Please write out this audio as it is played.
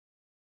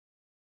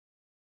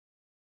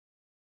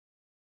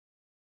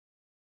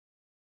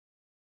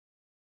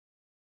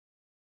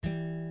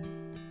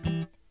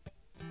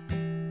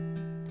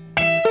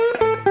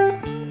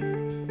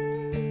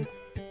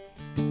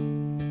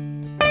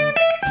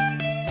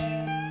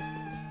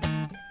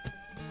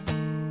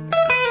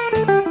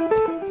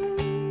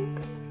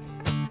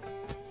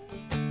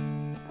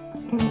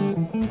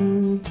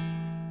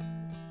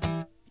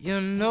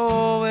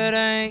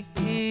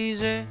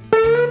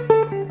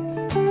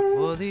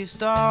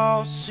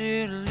lost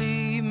here to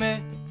leave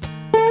me.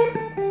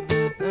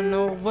 There are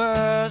no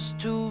words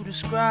to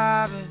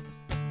describe it.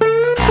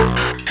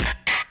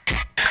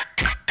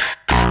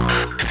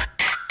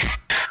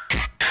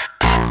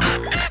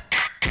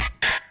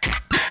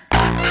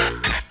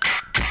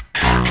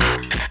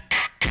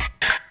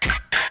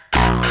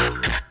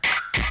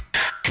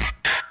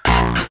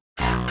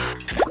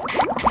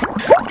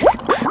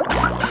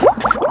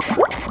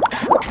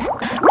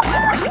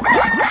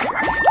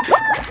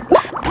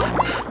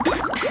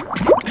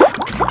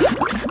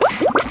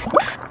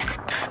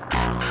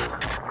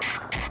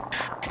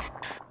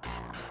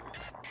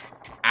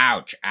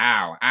 Ouch,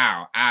 ow,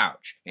 ow,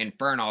 ouch.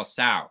 Infernal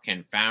sow,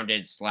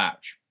 confounded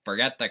slouch.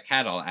 Forget the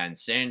kettle and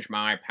singe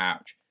my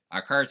pouch.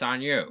 A curse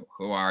on you.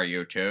 Who are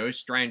you two?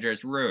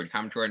 Strangers rude,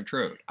 come to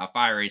intrude. A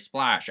fiery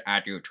splash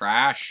at you,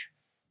 trash.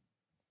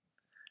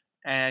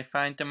 And I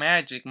find the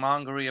magic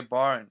mongery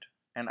abhorrent,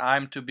 and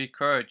I'm to be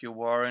cured, you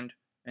warrant,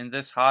 in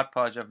this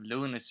hodgepodge of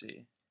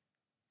lunacy.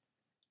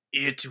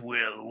 It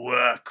will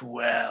work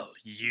well,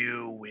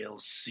 you will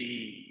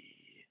see.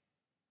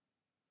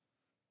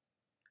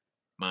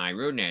 My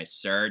rudeness,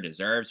 sir,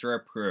 deserves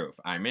reproof.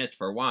 I missed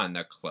for one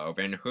the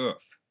cloven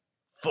hoof.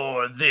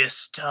 For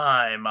this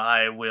time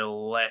I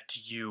will let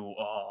you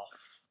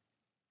off.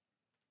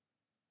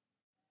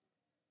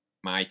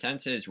 My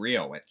senses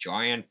reel with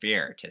joy and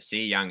fear to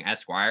see young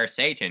Esquire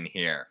Satan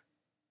here.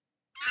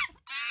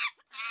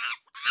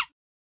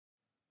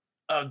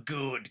 A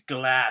good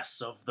glass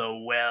of the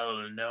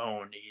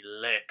well-known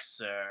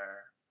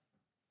elixir.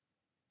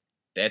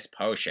 This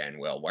potion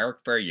will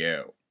work for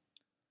you.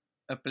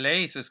 A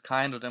blaze is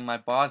kindled in my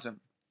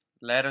bosom.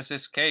 Let us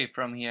escape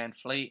from here and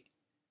flee.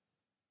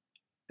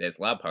 This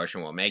love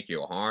potion will make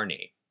you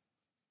horny.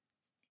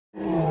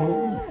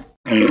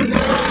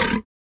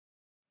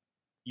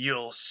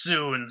 You'll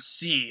soon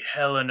see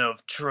Helen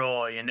of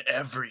Troy in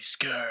every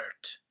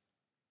skirt.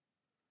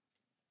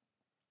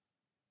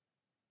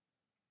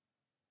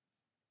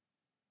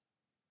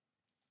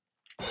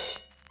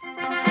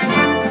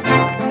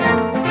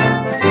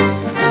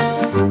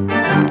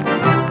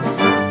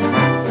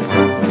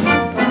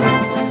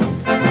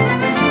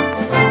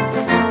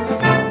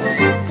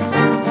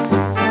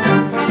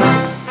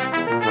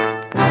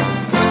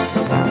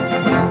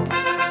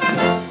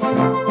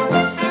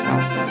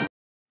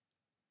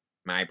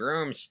 My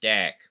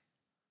broomstick.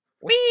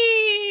 Whee!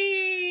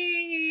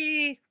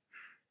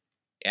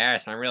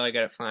 Yes, I'm really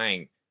good at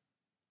flying.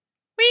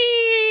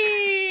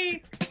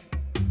 Whee!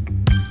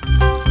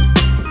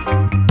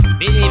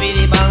 Biddy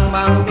biddy bang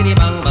bang biddy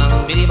bang.